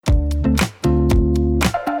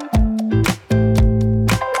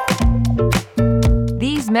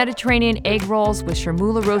These Mediterranean egg rolls with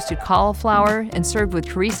chermoula roasted cauliflower and served with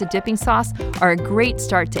Harissa dipping sauce are a great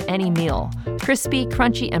start to any meal. Crispy,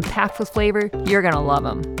 crunchy, and packed with flavor, you're gonna love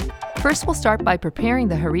them. First, we'll start by preparing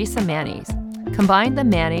the harissa mayonnaise. Combine the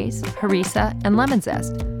mayonnaise, harissa, and lemon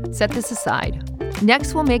zest. Set this aside.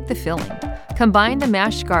 Next, we'll make the filling. Combine the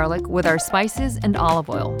mashed garlic with our spices and olive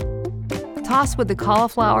oil. Toss with the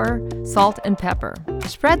cauliflower, salt, and pepper.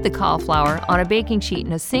 Spread the cauliflower on a baking sheet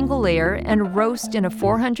in a single layer and roast in a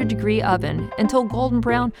 400-degree oven until golden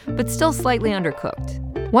brown but still slightly undercooked.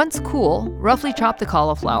 Once cool, roughly chop the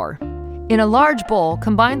cauliflower. In a large bowl,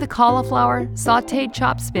 combine the cauliflower, sautéed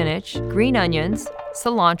chopped spinach, green onions,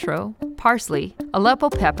 cilantro, parsley, Aleppo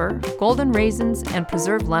pepper, golden raisins, and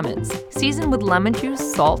preserved lemons. Season with lemon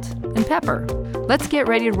juice, salt, and pepper. Let's get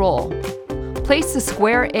ready to roll. Place the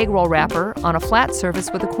square egg roll wrapper on a flat surface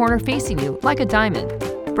with a corner facing you, like a diamond.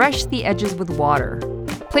 Brush the edges with water.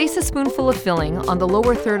 Place a spoonful of filling on the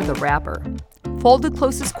lower third of the wrapper. Fold the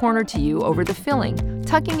closest corner to you over the filling,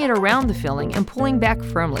 tucking it around the filling and pulling back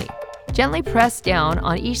firmly. Gently press down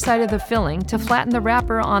on each side of the filling to flatten the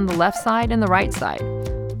wrapper on the left side and the right side.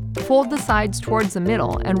 Fold the sides towards the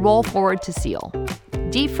middle and roll forward to seal.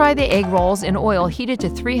 Deep fry the egg rolls in oil heated to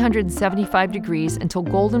 375 degrees until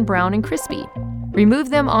golden brown and crispy. Remove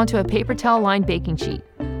them onto a paper towel-lined baking sheet.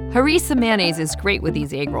 Harissa mayonnaise is great with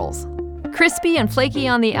these egg rolls. Crispy and flaky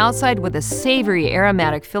on the outside with a savory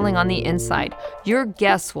aromatic filling on the inside. Your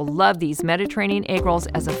guests will love these Mediterranean egg rolls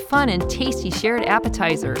as a fun and tasty shared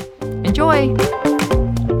appetizer. Enjoy!